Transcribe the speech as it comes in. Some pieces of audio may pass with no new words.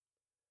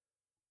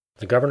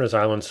The Governor's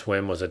Island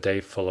swim was a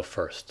day full of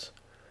firsts.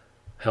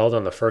 Held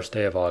on the first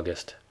day of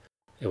August,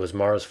 it was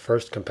Mara's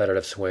first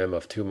competitive swim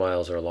of 2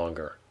 miles or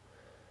longer.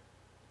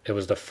 It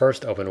was the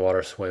first open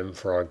water swim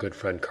for our good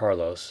friend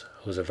Carlos,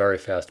 who's a very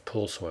fast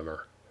pool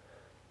swimmer.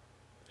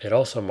 It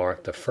also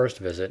marked the first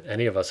visit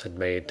any of us had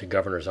made to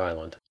Governor's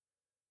Island,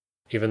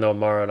 even though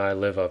Mara and I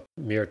live a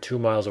mere 2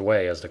 miles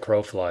away as the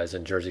crow flies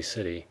in Jersey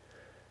City,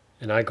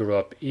 and I grew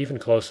up even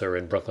closer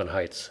in Brooklyn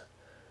Heights,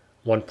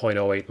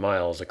 1.08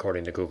 miles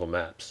according to Google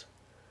Maps.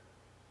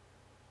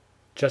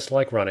 Just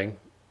like running,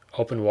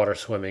 open water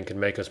swimming can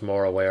make us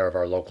more aware of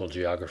our local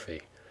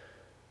geography.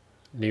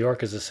 New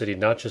York is a city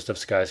not just of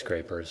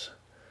skyscrapers,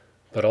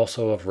 but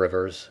also of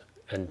rivers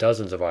and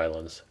dozens of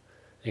islands,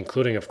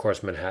 including of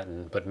course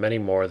Manhattan, but many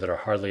more that are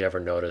hardly ever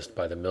noticed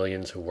by the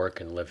millions who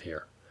work and live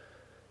here.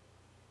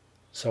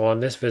 So on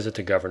this visit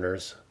to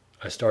Governor's,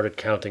 I started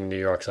counting New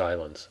York's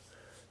islands.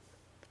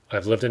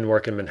 I've lived and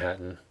worked in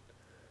Manhattan.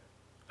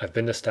 I've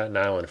been to Staten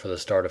Island for the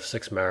start of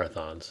 6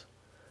 marathons.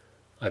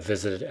 I've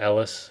visited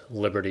Ellis,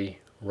 Liberty,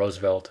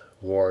 Roosevelt,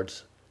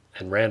 Wards,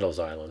 and Randall's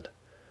Island.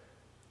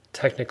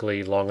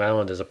 Technically, Long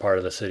Island is a part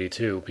of the city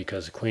too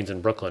because Queens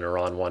and Brooklyn are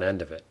on one end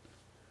of it.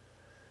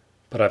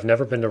 But I've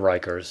never been to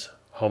Rikers,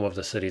 home of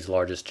the city's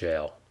largest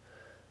jail.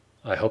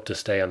 I hope to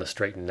stay on the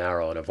straight and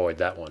narrow and avoid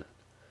that one.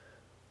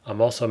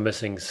 I'm also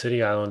missing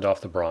City Island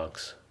off the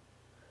Bronx.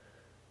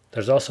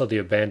 There's also the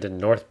abandoned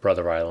North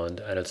Brother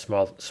Island and its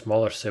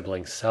smaller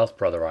sibling South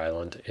Brother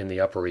Island in the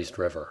Upper East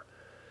River.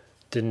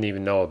 Didn't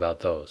even know about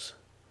those.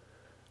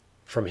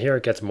 From here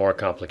it gets more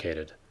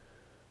complicated.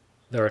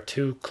 There are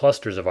 2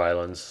 clusters of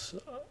islands,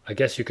 I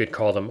guess you could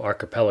call them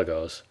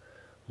archipelagos,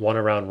 one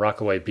around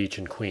Rockaway Beach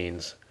in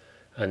Queens,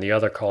 and the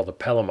other called the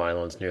Pelham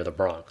Islands near the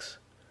Bronx.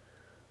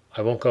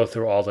 I won't go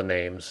through all the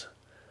names,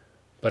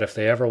 but if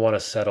they ever want to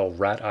settle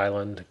Rat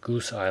Island,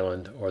 Goose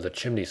Island, or the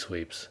Chimney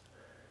Sweeps,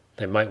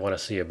 they might want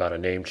to see about a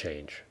name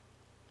change.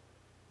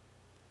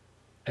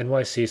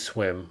 NYC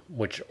Swim,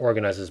 which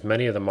organizes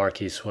many of the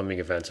marquee swimming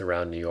events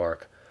around New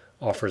York,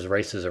 offers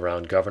races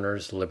around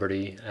Governor's,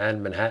 Liberty,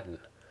 and Manhattan.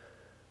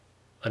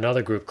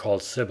 Another group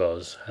called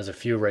Cibos has a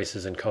few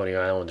races in Coney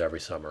Island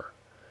every summer.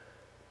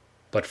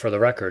 But for the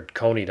record,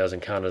 Coney doesn't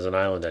count as an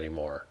island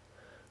anymore.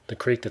 The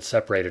creek that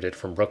separated it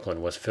from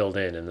Brooklyn was filled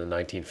in the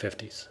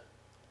 1950s.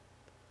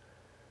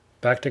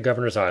 Back to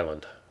Governor's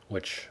Island,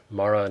 which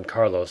Mara and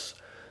Carlos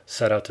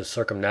set out to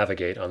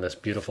circumnavigate on this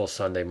beautiful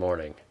Sunday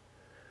morning.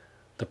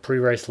 The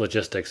pre-race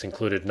logistics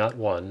included not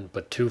one,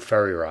 but 2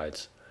 ferry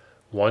rides,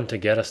 one to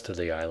get us to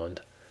the island,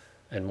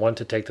 and one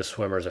to take the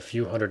swimmers a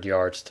few hundred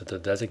yards to the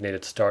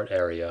designated start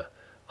area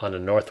on the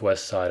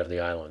northwest side of the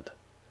island.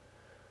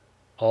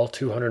 All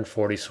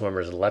 240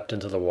 swimmers leapt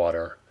into the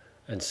water,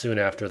 and soon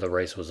after the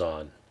race was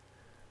on.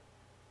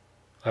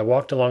 I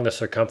walked along the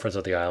circumference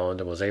of the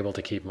island and was able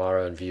to keep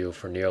Mara in view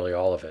for nearly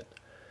all of it.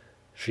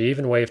 She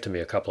even waved to me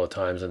a couple of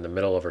times in the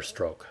middle of her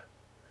stroke.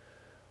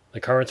 The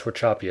currents were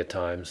choppy at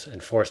times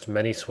and forced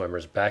many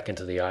swimmers back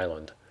into the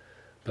island,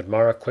 but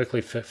Mara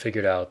quickly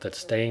figured out that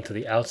staying to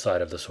the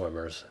outside of the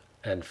swimmers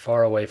and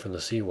far away from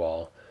the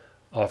seawall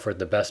offered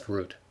the best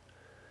route.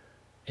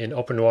 In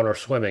open water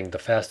swimming, the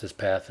fastest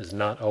path is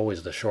not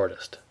always the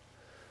shortest.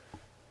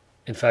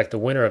 In fact, the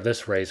winner of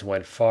this race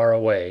went far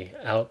away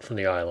out from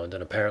the island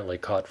and apparently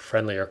caught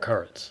friendlier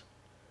currents.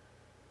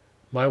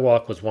 My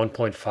walk was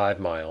 1.5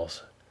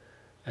 miles,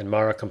 and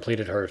Mara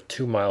completed her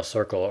 2-mile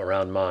circle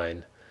around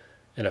mine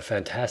in a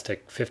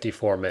fantastic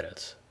 54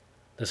 minutes.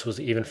 This was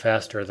even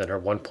faster than her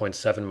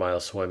 1.7-mile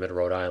swim at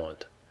Rhode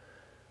Island.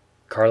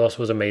 Carlos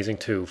was amazing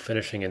too,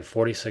 finishing in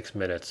 46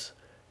 minutes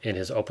in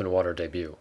his open water debut.